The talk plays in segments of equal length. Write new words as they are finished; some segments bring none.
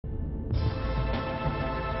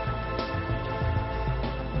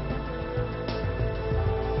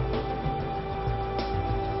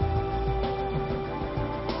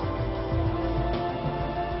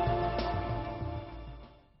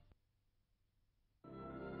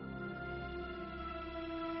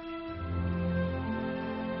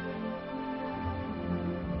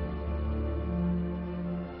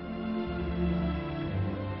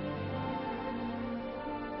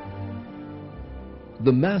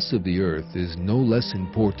The mass of the Earth is no less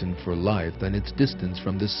important for life than its distance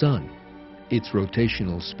from the Sun, its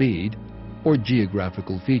rotational speed, or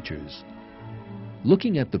geographical features.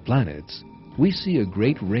 Looking at the planets, we see a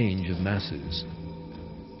great range of masses.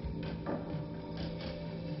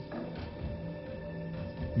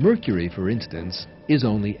 Mercury, for instance, is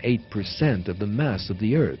only 8% of the mass of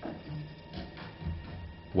the Earth,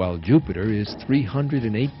 while Jupiter is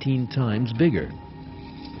 318 times bigger.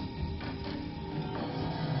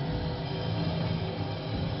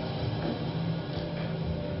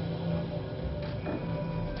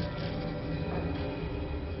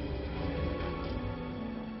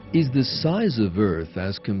 Is the size of Earth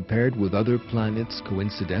as compared with other planets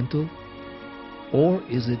coincidental, or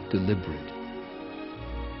is it deliberate?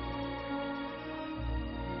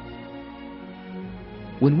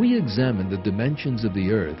 When we examine the dimensions of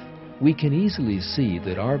the Earth, we can easily see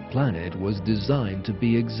that our planet was designed to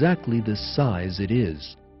be exactly the size it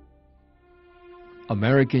is.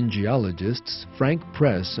 American geologists Frank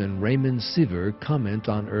Press and Raymond Siever comment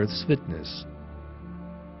on Earth's fitness.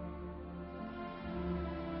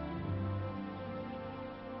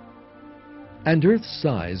 And Earth's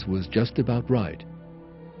size was just about right.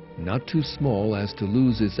 Not too small as to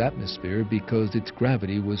lose its atmosphere because its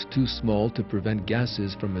gravity was too small to prevent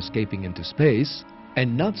gases from escaping into space,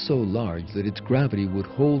 and not so large that its gravity would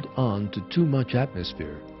hold on to too much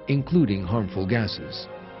atmosphere, including harmful gases.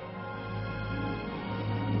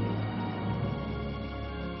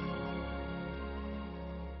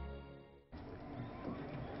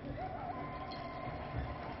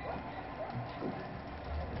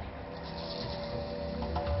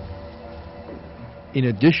 In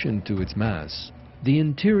addition to its mass, the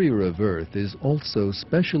interior of Earth is also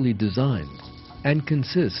specially designed and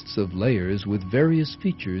consists of layers with various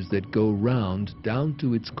features that go round down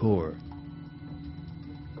to its core.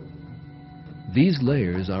 These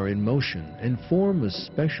layers are in motion and form a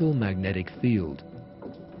special magnetic field.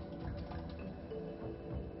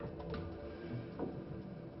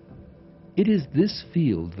 It is this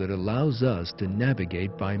field that allows us to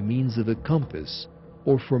navigate by means of a compass,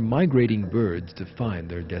 or for migrating birds to find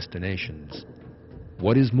their destinations.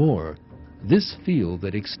 What is more, this field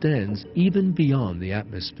that extends even beyond the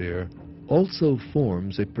atmosphere also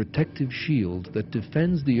forms a protective shield that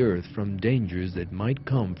defends the Earth from dangers that might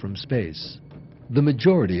come from space. The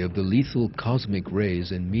majority of the lethal cosmic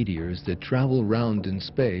rays and meteors that travel round in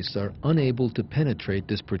space are unable to penetrate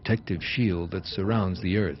this protective shield that surrounds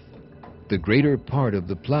the Earth. The greater part of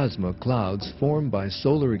the plasma clouds formed by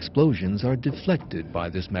solar explosions are deflected by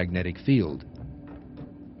this magnetic field.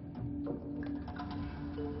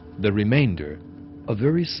 The remainder, a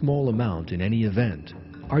very small amount in any event,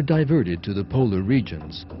 are diverted to the polar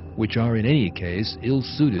regions, which are in any case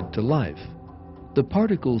ill-suited to life. The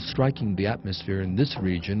particles striking the atmosphere in this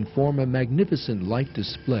region form a magnificent light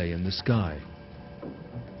display in the sky.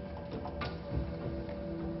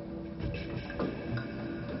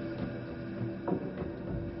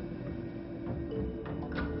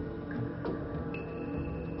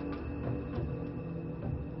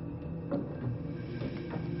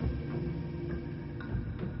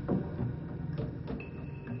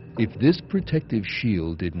 If this protective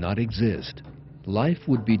shield did not exist, life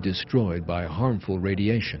would be destroyed by harmful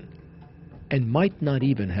radiation and might not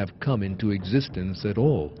even have come into existence at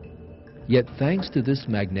all. Yet thanks to this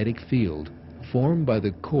magnetic field formed by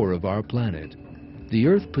the core of our planet, the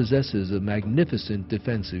Earth possesses a magnificent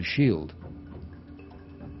defensive shield.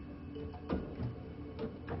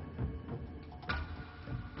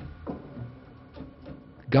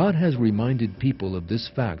 God has reminded people of this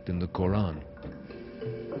fact in the Quran.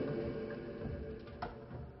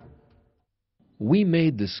 We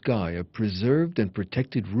made the sky a preserved and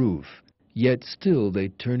protected roof, yet still they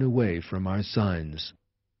turn away from our signs.